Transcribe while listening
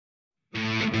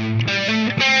Welcome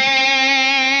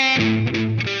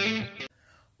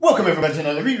everybody to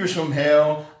another Reviews from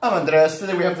Hell. I'm Andreas.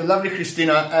 Today we have the lovely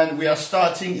Christina and we are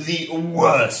starting the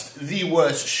worst,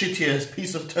 shittiest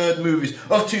piece of turd movies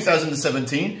of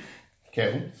 2017.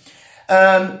 Careful.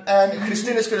 And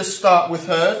Christina's going to start with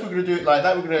hers. We're going to do it like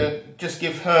that. We're going to just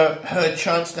give her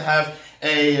chance to have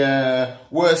a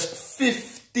worst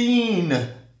 15.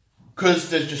 Because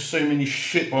there's just so many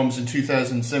shit bombs in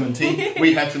 2017,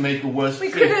 we had to make a worst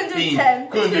 15. We couldn't do 10.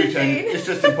 Couldn't do 10. It's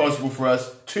just impossible for us.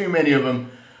 Too many of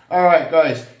them. Alright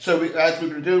guys, so as we're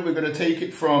going to do, we're going to take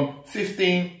it from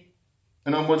 15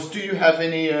 and onwards. Do you have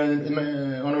any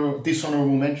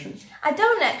dishonourable mentions? I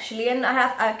don't actually, and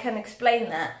I can explain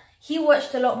that. He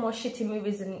watched a lot more shitty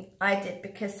movies than I did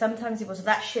because sometimes it was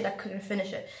that shit I couldn't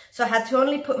finish it. So I had to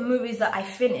only put movies that I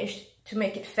finished to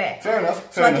make it fair. Fair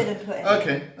enough. So I didn't put it.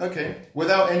 Okay.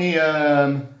 Without any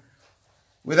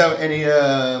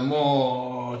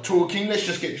more talking, let's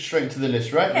just get straight into the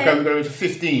list, right? Okay. We're going to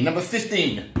 15. Number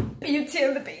 15. Beauty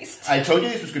and the Beast. I told you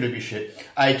this was going to be shit.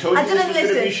 I told you this was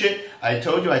going to be shit. I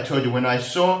told you. When I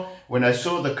saw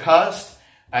the cast,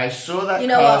 I saw that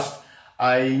cast. What?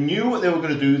 I knew what they were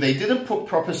going to do. They didn't put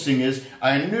proper singers.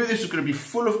 I knew this was going to be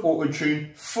full of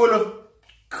auto-tune, full of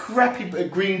crappy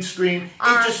green screen.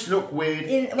 It just looked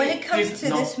weird. When it comes to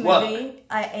this movie,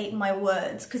 I ate my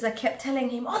words because I kept telling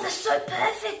him, "Oh, they're so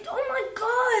perfect! Oh my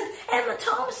God, Emma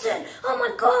Thompson! Oh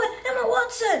my God, Emma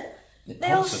Watson!"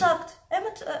 They all sucked.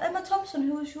 Emma Thompson,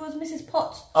 who was Mrs.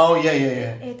 Potts. Oh yeah.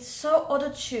 It's so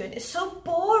auto-tuned. It's so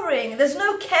boring. There's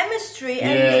no chemistry.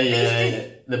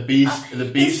 And the Beast.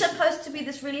 He's supposed to be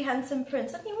this really handsome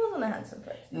prince, and he wasn't a handsome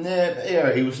prince.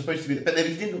 Yeah, he was supposed to be, but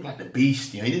he didn't look like the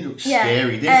Beast. You know, he didn't look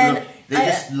scary. They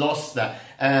just lost that.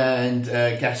 And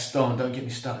Gaston, don't get me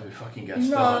started with fucking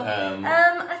Gaston. No,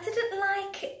 I didn't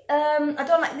like. I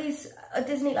don't like these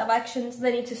Disney live actions.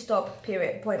 They need to stop.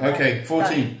 Period. Point. Okay,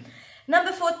 14.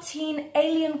 Number 14,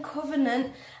 Alien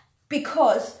Covenant,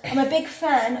 because I'm a big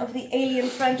fan of the Alien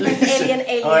franchise.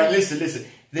 Alien. Alright, listen.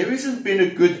 There hasn't been a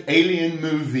good Alien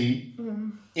movie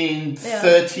in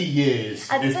 30 years,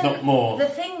 if not more. The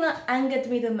thing that angered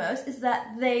me the most is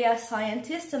that they are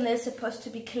scientists and they're supposed to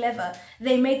be clever.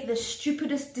 They make the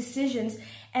stupidest decisions.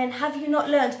 And have you not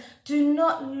learned? Do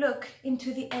not look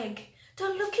into the egg.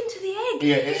 Don't look into the egg.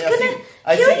 Yeah, it's gonna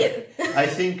kill you.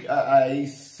 I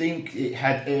think it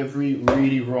had every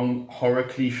really wrong horror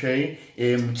cliche.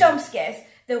 Jump scares,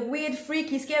 the weird,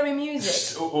 freaky, scary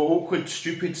music, awkward,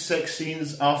 stupid sex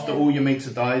scenes after all your mates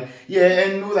have died. Yeah,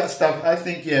 and all that stuff. I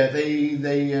think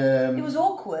it was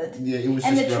awkward. Yeah, it was.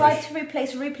 And just they rubbish. tried to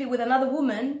replace Ripley with another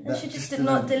woman, and she just did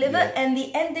not deliver. Yeah. And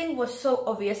the ending was so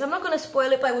obvious. I'm not going to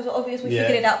spoil it, but it was obvious. We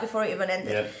figured it out before it even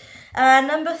ended. Yeah.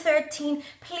 Number 13,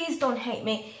 please don't hate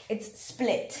me, it's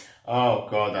Split. Oh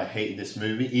God, I hated this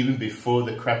movie even before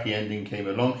the crappy ending came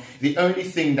along. The only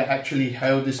thing that actually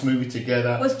held this movie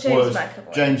together was James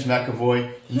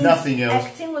McAvoy. Nothing else.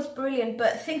 Acting was brilliant,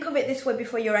 but think of it this way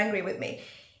before you're angry with me.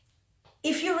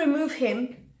 If you remove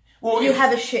him, you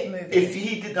have a shit movie. If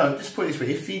he did, no, just put it this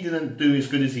way, if he didn't do as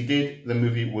good as he did, the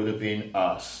movie would have been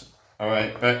us.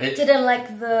 Alright, but it didn't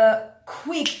like the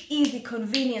quick, easy,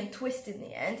 convenient twist in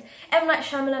the end. M. Night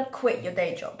Shyamalan, quit your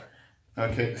day job.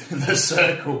 Okay, The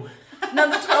Circle.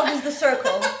 Number 12 is The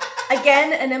Circle.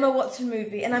 Again, an Emma Watson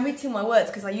movie, and I'm eating my words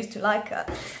because I used to like her.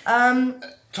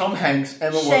 Tom Hanks,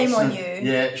 Emma Watson. Shame on you.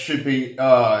 Yeah, it should be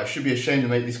a shame to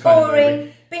make this kind of movie.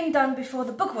 Boring. Been done before.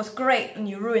 The book was great, and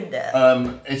you ruined it.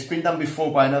 It's been done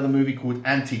before by another movie called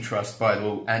Antitrust, by the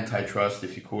way, Antitrust,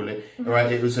 if you call it. Right?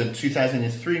 It was a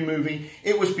 2003 movie.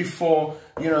 It was before,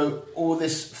 all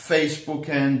this Facebook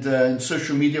and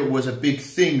social media was a big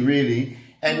thing, really,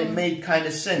 and it made kind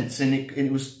of sense, and it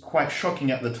was quite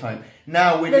shocking at the time.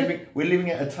 Now we're living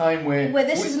at a time where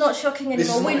this is not shocking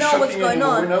anymore. We know what's going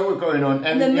on. We know what's going on,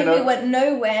 and the movie went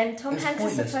nowhere. And Tom Hanks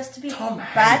is supposed to be Tom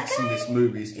bad Hanks in this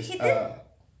movie is just.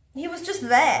 He was just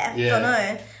there. Yeah. Don't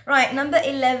know. Right, number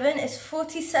 11 is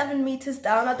 47 Meters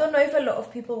Down. I don't know if a lot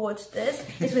of people watched this.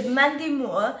 It's with Mandy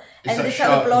Moore and this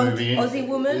other blonde Aussie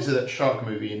woman. It's a shark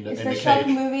movie in the cage. It's a shark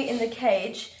movie in the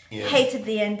cage. Yeah. Hated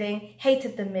the ending.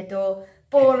 Hated the middle.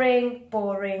 Boring.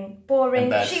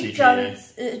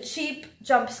 Cheap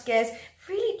jump scares.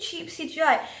 Really cheap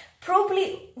CGI.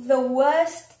 Probably the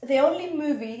only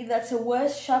movie that's a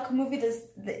worse shark movie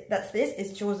that's this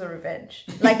is Jaws of Revenge.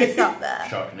 Like, it's up there.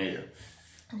 Sharknado.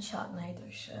 And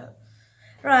Sharknado, shit.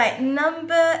 Right,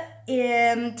 number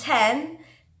 10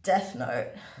 Death Note.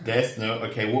 Death Note,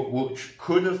 okay, which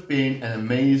could have been an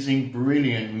amazing,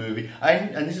 brilliant movie.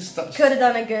 And this is stuff. Could have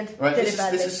done it good. Right, Did it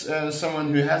badly. this is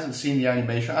someone who hasn't seen the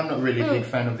animation. I'm not really a big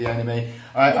fan of the anime.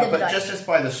 But just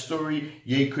by the story,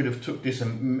 Ye could have took this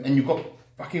and you've got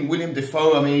fucking William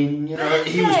Dafoe. I mean, you know,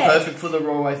 he was perfect for the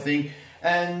role, I think.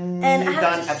 And I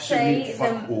done have to absolutely say,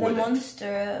 fuck all the with it.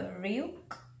 monster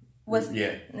Ryuk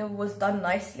was done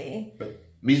nicely. But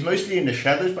he's mostly in the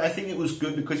shadows, but I think it was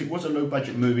good because it was a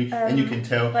low-budget movie, and you can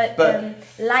tell. But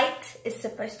Light is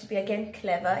supposed to be, again,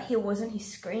 clever. He wasn't. He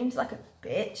screams like a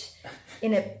bitch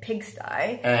in a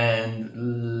pigsty.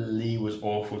 And Lee was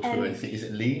awful too, I think. Is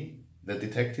it Lee, the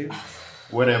detective?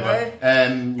 Whatever.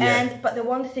 No. But the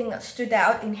one thing that stood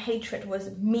out in hatred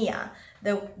was Mia,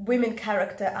 the women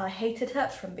character. I hated her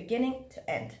from beginning to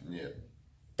end. Yeah.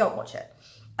 Don't watch it.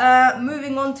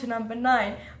 Moving on to number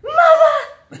 9.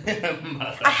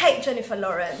 Mother! I hate Jennifer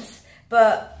Lawrence.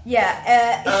 But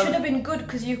yeah, it should have been good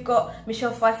because you've got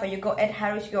Michelle Pfeiffer, you've got Ed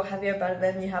Harris, you've got Javier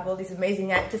Bardem, you have all these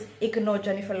amazing actors. Ignore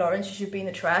Jennifer Lawrence, she should be in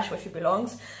the trash where she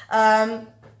belongs.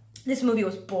 This movie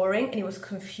was boring and it was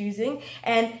confusing.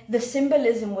 And the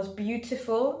symbolism was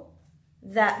beautiful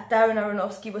that Darren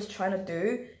Aronofsky was trying to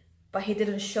do, but he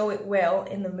didn't show it well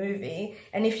in the movie.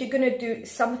 And if you're going to do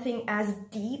something as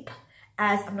deep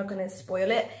as, I'm not going to spoil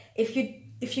it, if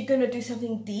you're going to do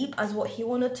something deep as what he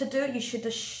wanted to do, you should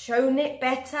have shown it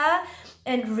better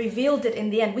and revealed it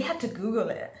in the end. We had to Google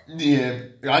it. Yeah,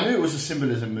 I knew it was a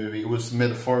symbolism movie. It was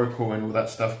metaphorical and all that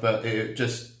stuff, but it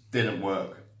just didn't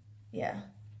work. Yeah.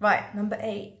 Right, number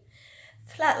 8.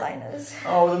 Flatliners.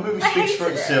 Oh, the movie speaks for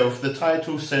itself. The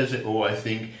title says it all, I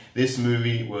think. This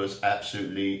movie was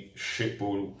absolutely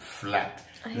shitball flat.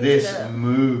 This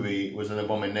movie was an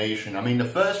abomination. I mean, the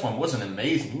first one wasn't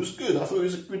amazing. It was good. I thought it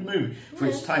was a good movie for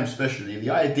its time, especially.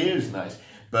 The idea is nice,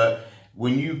 but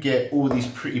when you get all these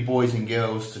pretty boys and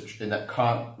girls that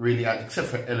can't really act, except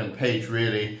for Ellen Page,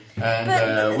 really,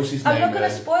 and what's his name? I'm not going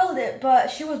to spoil it,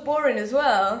 but she was boring as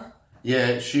well.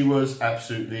 Yeah, she was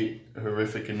absolutely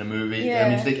horrific in the movie. Yeah.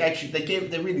 I mean,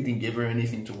 they really didn't give her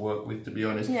anything to work with, to be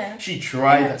honest. Yeah. She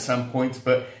tried at some points,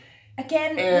 but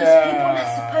again, these people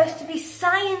are supposed to be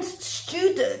science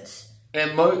students.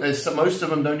 And most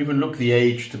of them don't even look the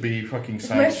age to be fucking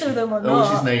science. Most of them are not.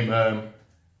 What's his name?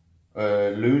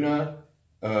 Luna.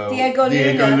 Diego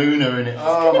Luna in it.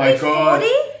 Oh my god.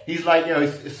 40? He's like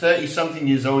 30-something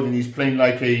years old, and he's playing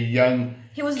like a young.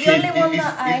 He was the only one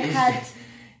that I had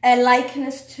a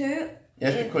likeness to.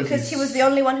 Yes, because he was the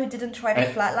only one who didn't try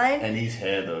to flatline. And his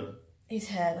hair though. His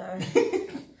hair though.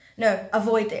 No,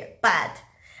 avoid it.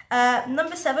 Bad.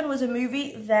 Number 7 was a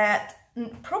movie that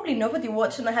probably nobody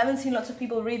watched, and I haven't seen lots of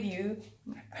people review.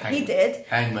 He did.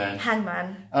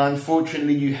 Hangman.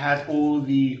 Unfortunately, you had all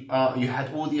the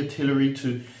artillery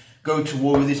to go to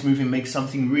war with this movie and make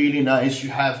something really nice. You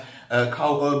have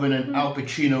Carl Urban and Al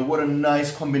Pacino. What a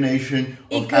nice combination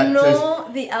of actors. Ignore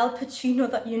the Al Pacino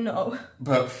that you know.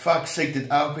 But fuck's sake, did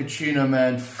Al Pacino,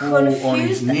 man, fall on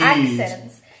his knees?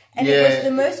 Accents. And it was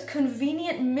the most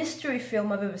convenient mystery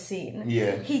film I've ever seen.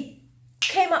 Yeah. He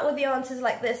came up with the answers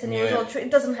like this and it was all true. It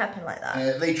doesn't happen like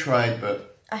that. They tried,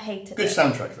 but... I hated it. Good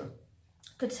soundtrack, though.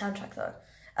 Good soundtrack, though.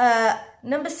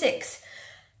 Number 6.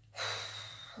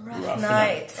 Rough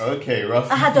night. Okay, rough.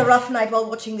 I had a rough night while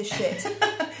watching this shit.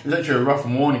 It was actually a rough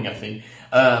morning, I think.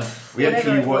 We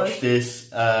actually watched this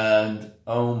and...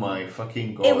 Oh my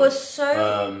fucking god. It was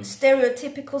so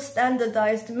stereotypical,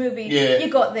 standardized movie. Yeah. You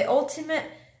got the ultimate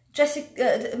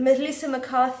Melissa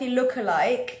McCarthy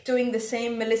lookalike doing the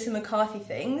same Melissa McCarthy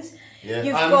things. Yeah,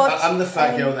 I'm the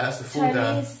fat girl that has to fall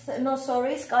down.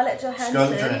 Scarlett Johansson.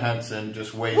 Scarlett Johansson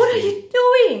just wasting. What are you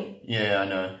doing? Yeah, I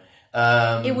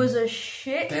know. It was a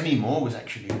shit. Demi Moore was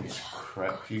actually in this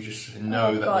crap. You just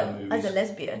know that movie. As a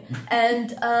lesbian.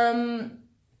 And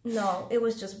no, it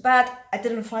was just bad. I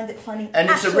didn't find it funny. And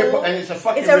it's a rip-off, and it's a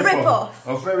fucking rip-off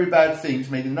of Very Bad Things,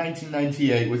 made in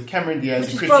 1998 with Cameron Diaz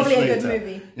and Christian Slater. Which is probably a good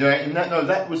movie. Yeah, and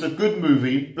that was a good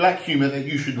movie, black humour that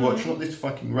you should watch, not this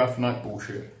fucking rough night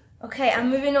bullshit. Okay,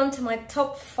 I'm moving on to my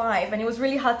top 5, and it was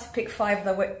really hard to pick 5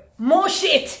 that were more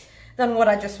shit than what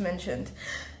I just mentioned.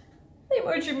 The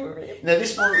Emoji Movie. Now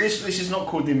this is not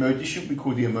called the Emoji. This should be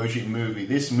called the Emoji Movie.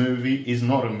 This movie is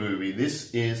not a movie.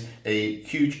 This is a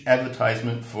huge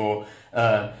advertisement for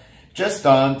Just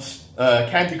Dance,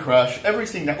 Candy Crush,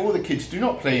 everything that all the kids do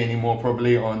not play anymore,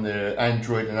 probably on the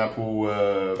Android and Apple.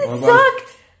 It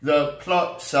sucked. The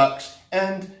plot sucks,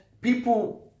 and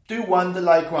people do wonder,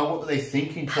 like, well, what were they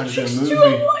thinking trying to do a movie?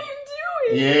 What are you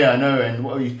doing? Yeah, I know, and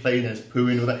what are you playing as poo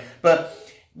and all that, but.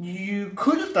 You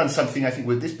could have done something, I think,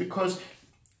 with this because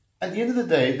at the end of the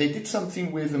day, they did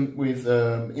something with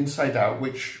Inside Out,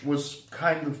 which was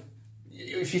kind of,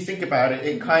 if you think about it,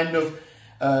 it kind of,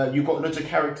 you've got loads of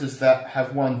characters that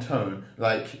have one tone.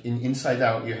 Like in Inside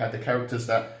Out, you had the characters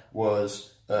that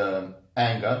was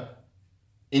anger.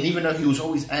 And even though he was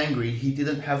always angry, he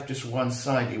didn't have just one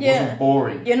side. It wasn't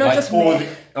boring. You're not like just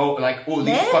all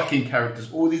these fucking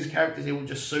characters. All these characters, they were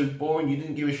just so boring. You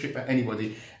didn't give a shit about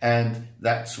anybody. And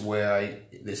that's where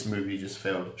this movie just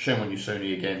failed. Shame on you,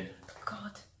 Sony, again.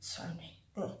 God, Sony.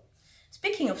 Ugh.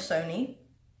 Speaking of Sony...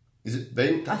 Is it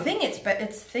Bay? I think it's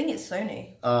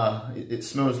Sony. It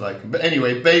smells like. But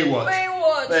anyway,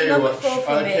 Baywatch. Number 4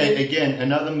 for me. Again,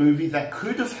 another movie that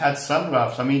could have had some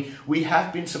laughs. I mean, we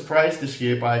have been surprised this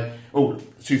year by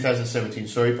 2017.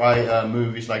 Sorry, by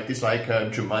movies like this, like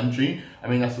Jumanji. I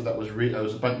mean, I thought that was a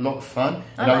lot of fun,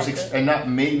 and that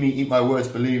made me eat my words.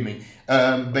 Believe me.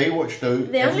 Baywatch, though.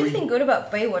 The only thing good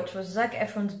about Baywatch was Zac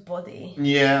Efron's body.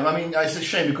 Yeah, I mean, it's a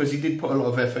shame because he did put a lot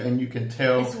of effort, and you can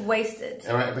tell it's wasted.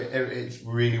 All right, but it's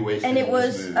really wasted. And it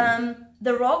was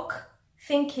The Rock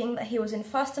thinking that he was in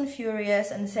Fast and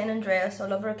Furious and San Andreas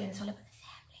all over again. It's all about the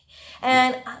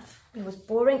family, and it was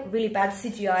boring. Really bad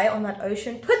CGI on that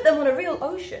ocean. Put them on a real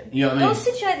ocean. You know what I mean?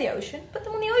 Don't CGI the ocean. Put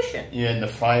them on the ocean. Yeah, and the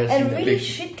fires. And really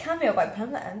shit cameo by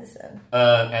Pamela Anderson.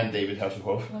 And David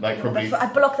Hasselhoff.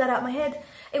 I blocked that out of my head.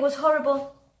 It was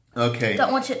horrible. Okay.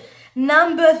 Don't watch it.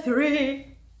 Number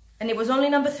 3. And it was only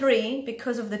number 3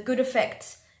 because of the good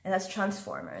effects. And that's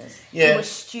Transformers. Yeah. It was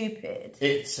stupid.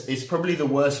 It's probably the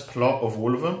worst plot of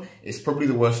all of them. It's probably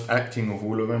the worst acting of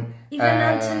all of them. Even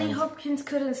Anthony Hopkins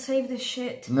couldn't save this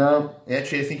shit. No,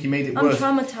 actually, I think he made it worse.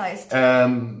 I'm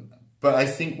traumatized. But I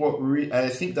think I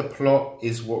think the plot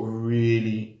is what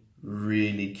really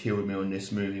killed me on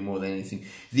this movie more than anything.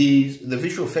 The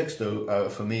visual effects, though,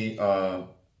 for me are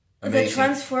amazing. The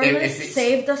Transformers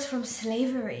saved us from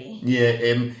slavery.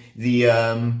 Yeah.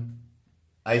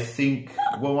 I think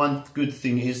one good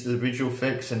thing is the visual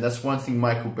effects, and that's one thing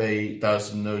Michael Bay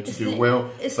does know to do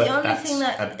well. It's the only thing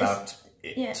that about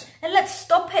it. Yeah, and let's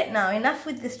stop it now. Enough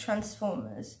with this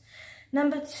Transformers.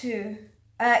 Number 2.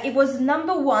 It was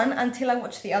number 1 until I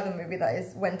watched the other movie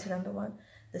that went to number 1,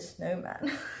 The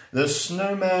Snowman. The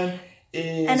Snowman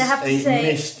is and I have to say,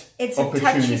 missed it's a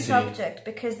touchy subject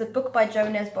because the book by Joe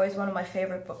Nesbo is one of my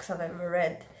favourite books I've ever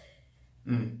read.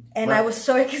 And I was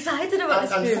so excited about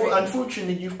this movie.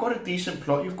 Unfortunately, you've got a decent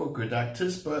plot, you've got good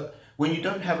actors, but when you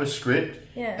don't have a script,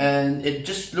 and it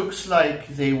just looks like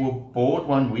they were bored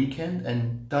one weekend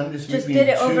and done this movie in 2 days. Just did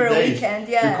it over a weekend,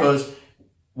 Because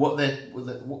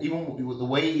even the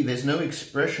way, there's no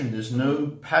expression, there's no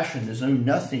passion, there's no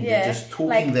nothing. They're just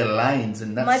talking their lines,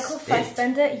 and that's Michael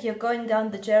Fassbender, you're going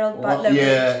down the Gerald Butler route.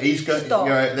 Yeah, he's just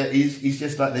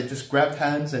like they just grabbed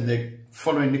hands and they're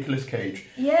following Nicolas Cage.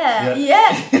 Yeah.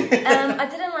 I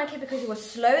didn't like it because it was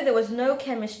slow. There was no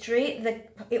chemistry.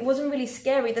 It wasn't really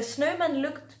scary. The snowman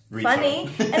looked funny,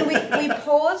 and we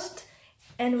paused.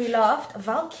 And we laughed.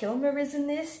 Val Kilmer is in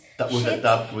this. That was a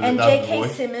dub. And J.K.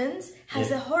 Simmons has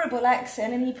a horrible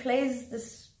accent, and he plays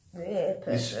this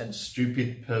person. This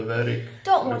stupid, pervertic.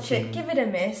 Don't watch it. Give it a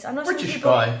miss. I'm not British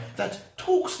guy that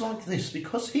talks like this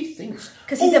because he thinks.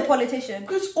 Because he's a politician.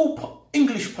 Because all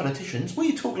English politicians,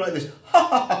 we talk like this.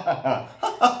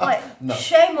 No.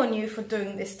 Shame on you for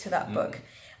doing this to that book.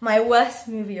 My worst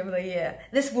movie of the year.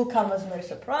 This will come as no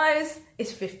surprise.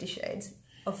 Is 50 Shades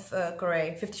of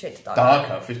Grey. 50 Shades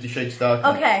Darker. 50 Shades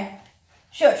Darker. Okay.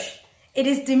 Shush. It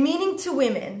is demeaning to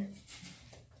women.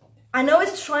 I know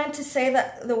it's trying to say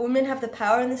that the women have the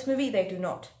power in this movie. They do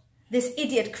not. This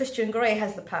idiot Christian Grey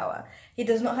has the power. He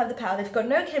does not have the power. They've got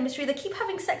no chemistry. They keep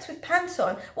having sex with pants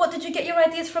on. What, did you get your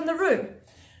ideas from The Room?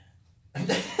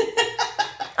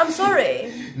 I'm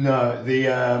sorry. No,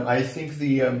 I think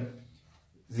the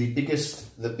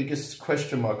biggest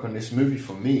question mark on this movie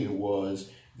for me was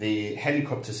the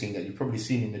helicopter scene that you've probably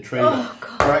seen in the trailer. Oh,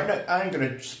 God. All right, no, I ain't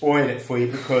gonna spoil it for you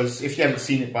because if you haven't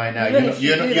seen it by now,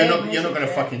 you're not gonna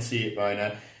fucking see it by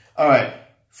now. All right,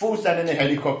 falls down in a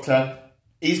helicopter.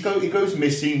 He goes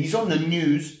missing. He's on the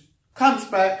news. Comes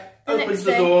back, opens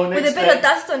the door with a bit of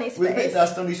dust on his face. With a bit of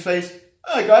dust on his face.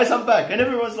 Hi guys, I'm back, and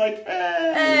everyone's like,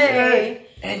 hey.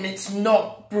 And it's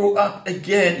not brought up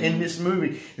again in this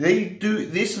movie.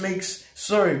 This makes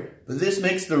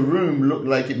The Room look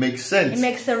like it makes sense. It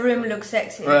makes The Room look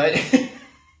sexy. Right.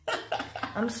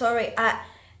 I'm sorry.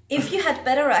 If you had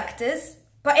better actors...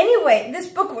 But anyway, this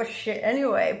book was shit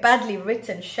anyway. Badly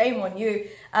written. Shame on you.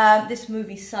 This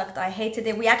movie sucked. I hated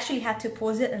it. We actually had to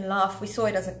pause it and laugh. We saw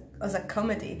it as a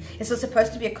comedy. It's not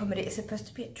supposed to be a comedy. It's supposed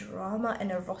to be a drama,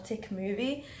 an erotic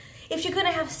movie. If you're going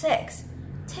to have sex,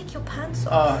 take your pants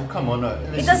off. Oh, come on, no.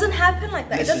 It doesn't happen like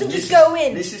that. It doesn't just go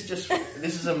in. This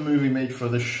is a movie made for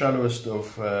the shallowest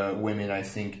of women, I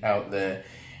think, out there.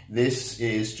 This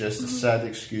is just a sad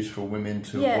excuse for women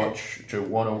to want to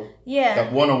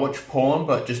watch porn,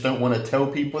 but just don't want to tell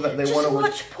people that they want to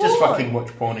watch porn. Just fucking watch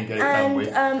porn and get it done with.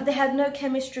 And they had no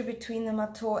chemistry between them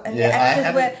at all, and the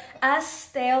actors were as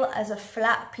stale as a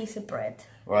flat piece of bread.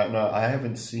 Right? No, I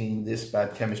haven't seen this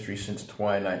bad chemistry since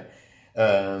Twilight.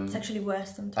 It's actually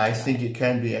worse than Twilight. I think it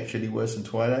can be actually worse than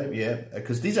Twilight. Yeah,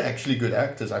 because these are actually good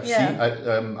actors. I've seen.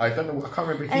 I don't know. I can't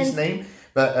remember his name.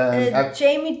 But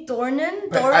Jamie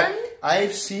Dornan.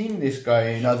 I've seen this guy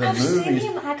in other movies. I've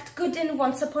seen him act good in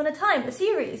Once Upon a Time, the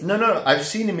series. No. I've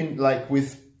seen him in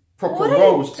with proper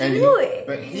roles.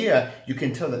 But here you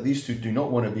can tell that these two do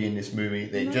not want to be in this movie.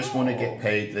 They just want to get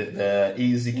paid. They're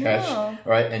easy cash,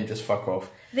 right, and just fuck off.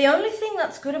 The only thing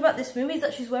that's good about this movie is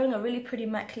that she's wearing a really pretty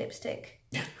MAC lipstick,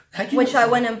 which I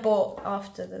went and bought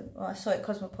after I saw it at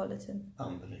Cosmopolitan.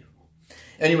 Unbelievable.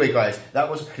 Anyway, guys, that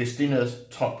was Christina's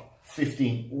top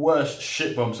 15 worst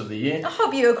shit bombs of the year. I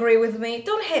hope you agree with me.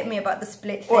 Don't hate me about the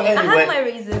split thing. Anyway, I have my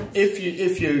reasons.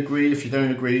 If you agree, if you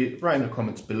don't agree, write in the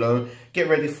comments below. Get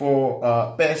ready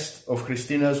for best of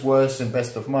Christina's, worst, and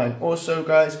best of mine also,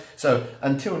 guys. So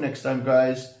until next time,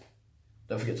 guys,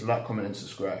 don't forget to like, comment, and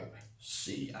subscribe.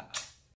 See ya.